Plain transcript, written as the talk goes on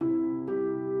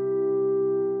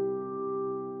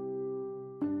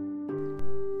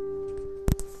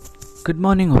Good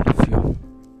morning, all of you.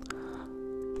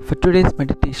 For today's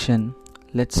meditation,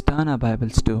 let's turn our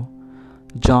Bibles to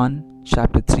John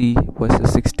chapter 3,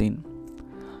 verses 16.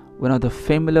 One of the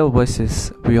familiar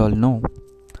verses we all know.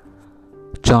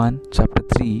 John chapter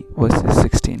 3, verses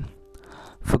 16.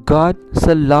 For God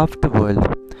so loved the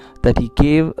world that he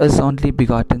gave his only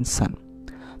begotten Son,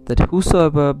 that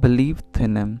whosoever believeth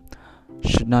in him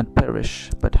should not perish,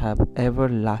 but have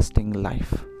everlasting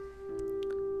life.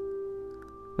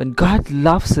 When God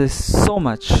loves us so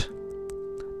much,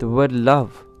 the word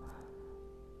love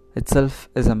itself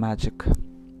is a magic.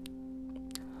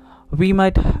 We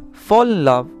might fall in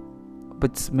love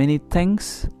with many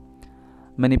things,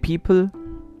 many people,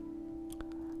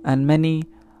 and many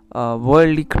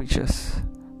worldly creatures,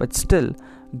 but still,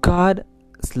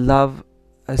 God's love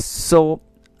is so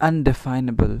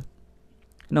undefinable.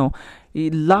 No,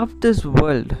 He loved this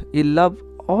world, He loved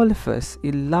all of us,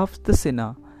 He loved the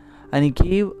sinner, and He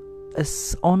gave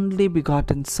His only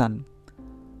begotten Son,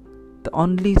 the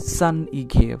only Son He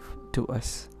gave to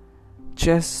us,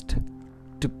 just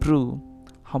to prove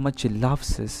how much He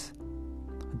loves us.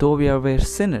 Though we were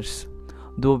sinners,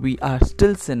 though we are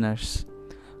still sinners,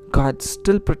 God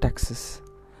still protects us.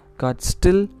 God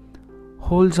still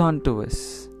holds on to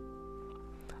us,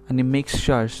 and He makes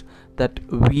sure that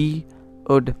we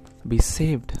would be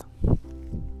saved.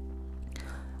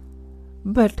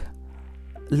 But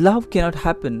love cannot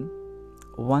happen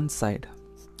one side.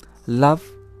 Love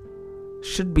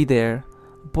should be there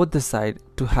both the side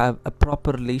to have a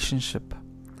proper relationship.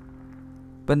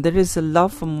 When there is a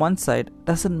love from one side,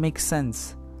 doesn't make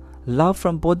sense. Love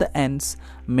from both the ends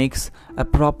makes a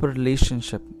proper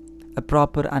relationship, a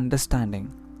proper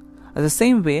understanding. At the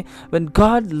same way, when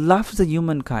God loves the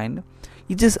humankind,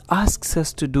 He just asks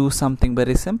us to do something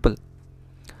very simple.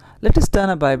 Let us turn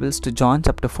our Bibles to John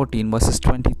chapter 14, verses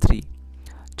 23.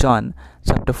 John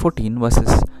chapter 14,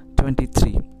 verses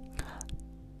 23.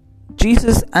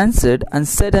 Jesus answered and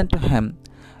said unto him,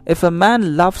 If a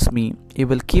man loves me, he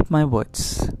will keep my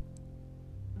words,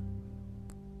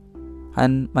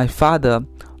 and my Father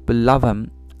will love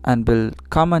him, and will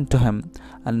come unto him,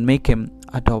 and make him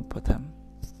adopt with him.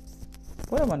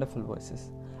 What a wonderful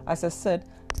verses. As I said,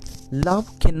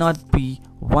 love cannot be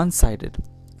one-sided.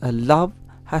 A love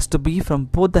has to be from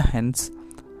both the ends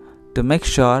to make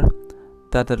sure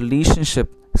that the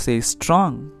relationship stays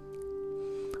strong.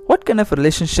 What kind of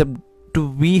relationship do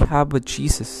we have with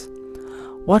Jesus?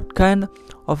 What kind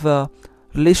of a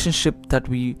relationship that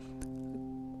we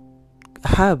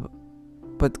have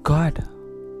with God,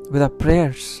 with our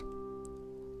prayers?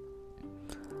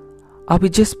 Are we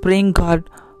just praying God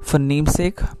for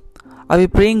namesake? Are we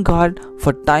praying God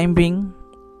for time being?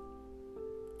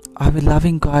 Are we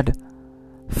loving God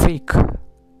fake?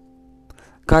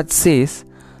 God says,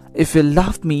 if you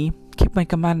love me, keep my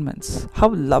commandments. How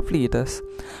lovely it is.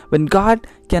 When God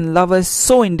can love us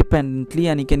so independently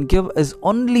and He can give His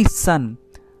only Son,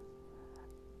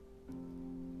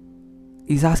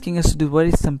 He's asking us to do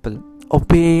very simple.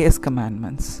 Obey His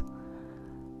commandments,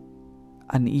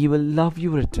 and He will love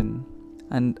you return,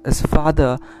 and His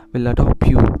Father will adopt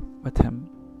you with Him.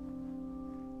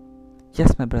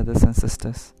 Yes, my brothers and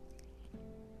sisters,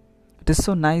 it is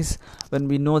so nice when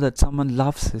we know that someone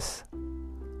loves us,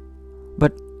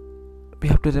 but we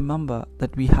have to remember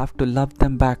that we have to love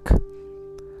them back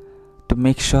to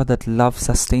make sure that love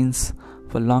sustains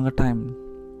for a longer time.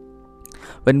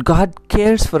 When God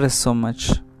cares for us so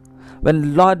much,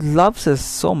 when Lord loves us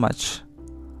so much,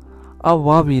 how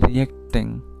are we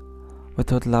reacting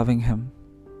without loving Him?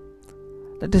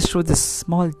 Let us show this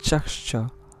small gesture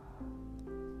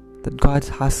that God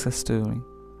asks us to do.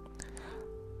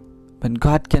 When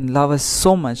God can love us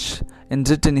so much, in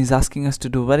return He's asking us to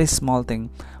do very small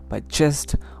thing by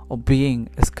just obeying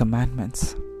His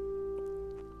commandments,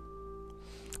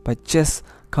 by just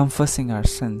confessing our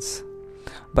sins,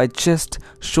 by just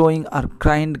showing our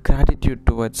kind gratitude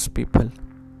towards people,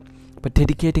 by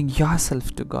dedicating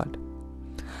yourself to God.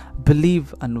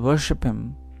 Believe and worship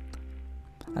Him,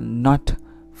 and not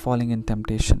falling in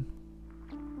temptation.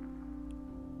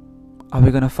 Are we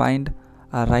going to find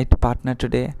our right partner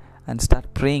today and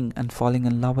start praying and falling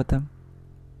in love with Him?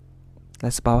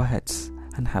 Let's bow our heads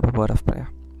and have a word of prayer.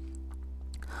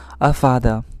 Our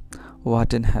Father, who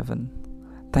art in heaven,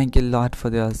 thank you, Lord, for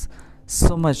there's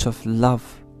so much of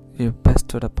love You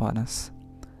bestowed upon us.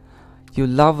 You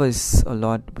love us, O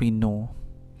Lord, we know.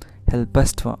 Help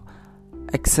us to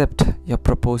accept Your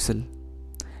proposal,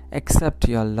 accept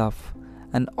Your love,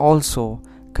 and also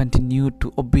continue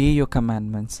to obey Your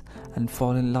commandments and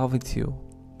fall in love with You,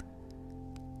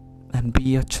 and be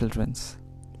Your children,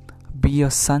 be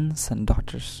Your sons and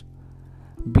daughters,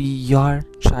 be Your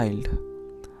children. child.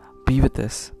 Be with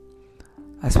us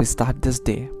as we start this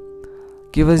day.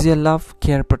 Give us your love,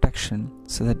 care, protection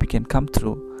so that we can come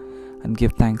through and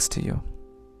give thanks to you.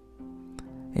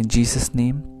 In Jesus'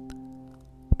 name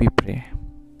we pray.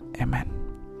 Amen.